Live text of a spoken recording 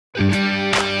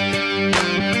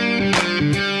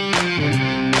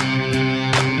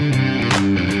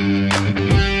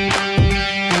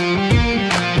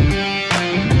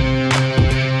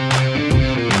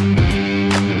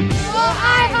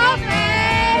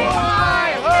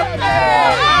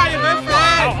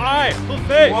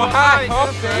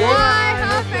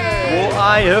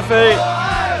爱合肥，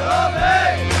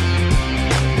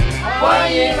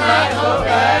欢迎来合肥，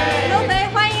合肥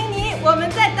欢迎你，我们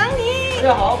在等你。大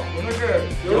家好，我们是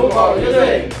友好乐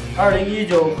队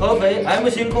，2019合肥 M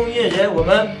星工业节，我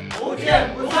们不见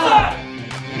不散。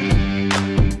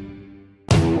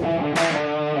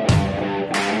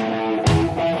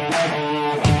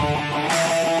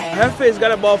Hefei has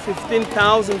got about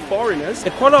 15,000 foreigners.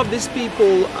 A quarter of these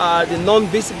people are the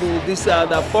non-visible. These are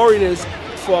the foreigners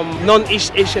from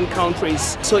non-East Asian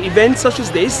countries. So events such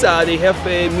as this, the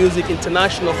Hefei Music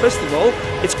International Festival,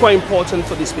 it's quite important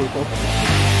for these people.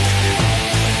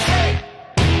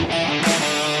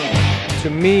 To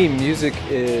me, music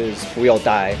is, we all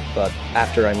die, but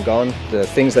after I'm gone, the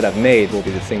things that I've made will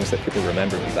be the things that people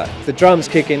remember me by. If the drum's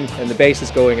kicking and the bass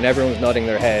is going and everyone's nodding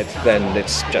their head, then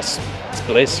it's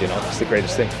bliss, you know, it's the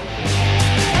greatest thing.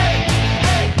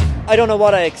 I don't know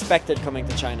what I expected coming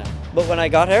to China, but when I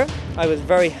got here, I was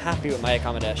very happy with my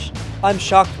accommodation. I'm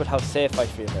shocked with how safe I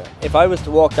feel here. If I was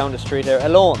to walk down the street here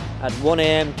alone at 1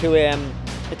 AM, 2 AM,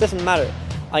 it doesn't matter.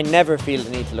 I never feel the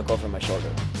need to look over my shoulder.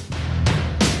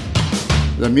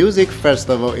 The music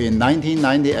festival in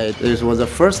 1998, this was the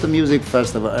first music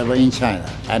festival ever in China,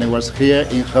 and it was here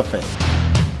in Hefei.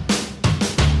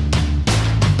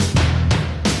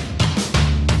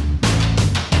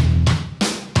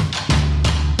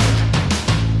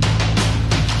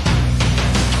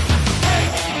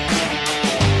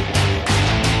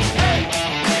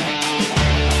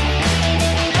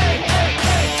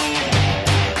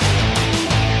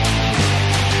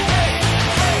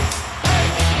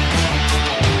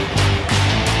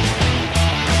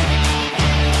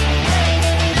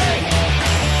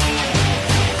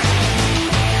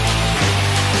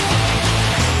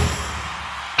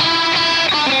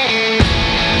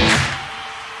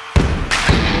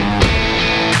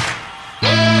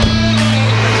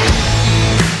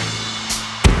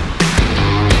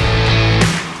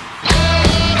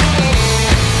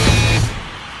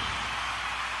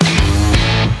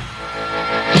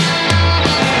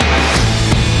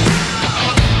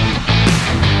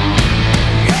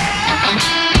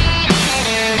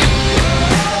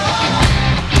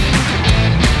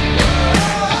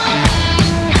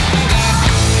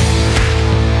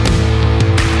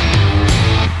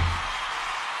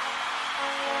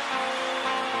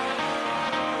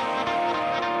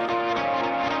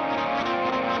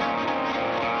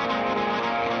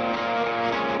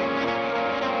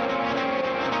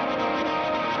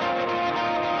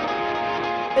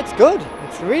 It's good,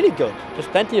 it's really good. There's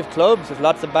plenty of clubs, there's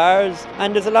lots of bars,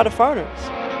 and there's a lot of foreigners.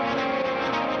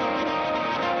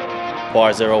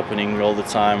 Bars are opening all the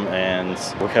time, and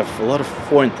we have a lot of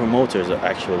foreign promoters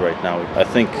actually right now. I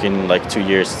think in like 2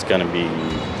 years it's gonna be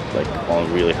like on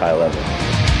a really high level.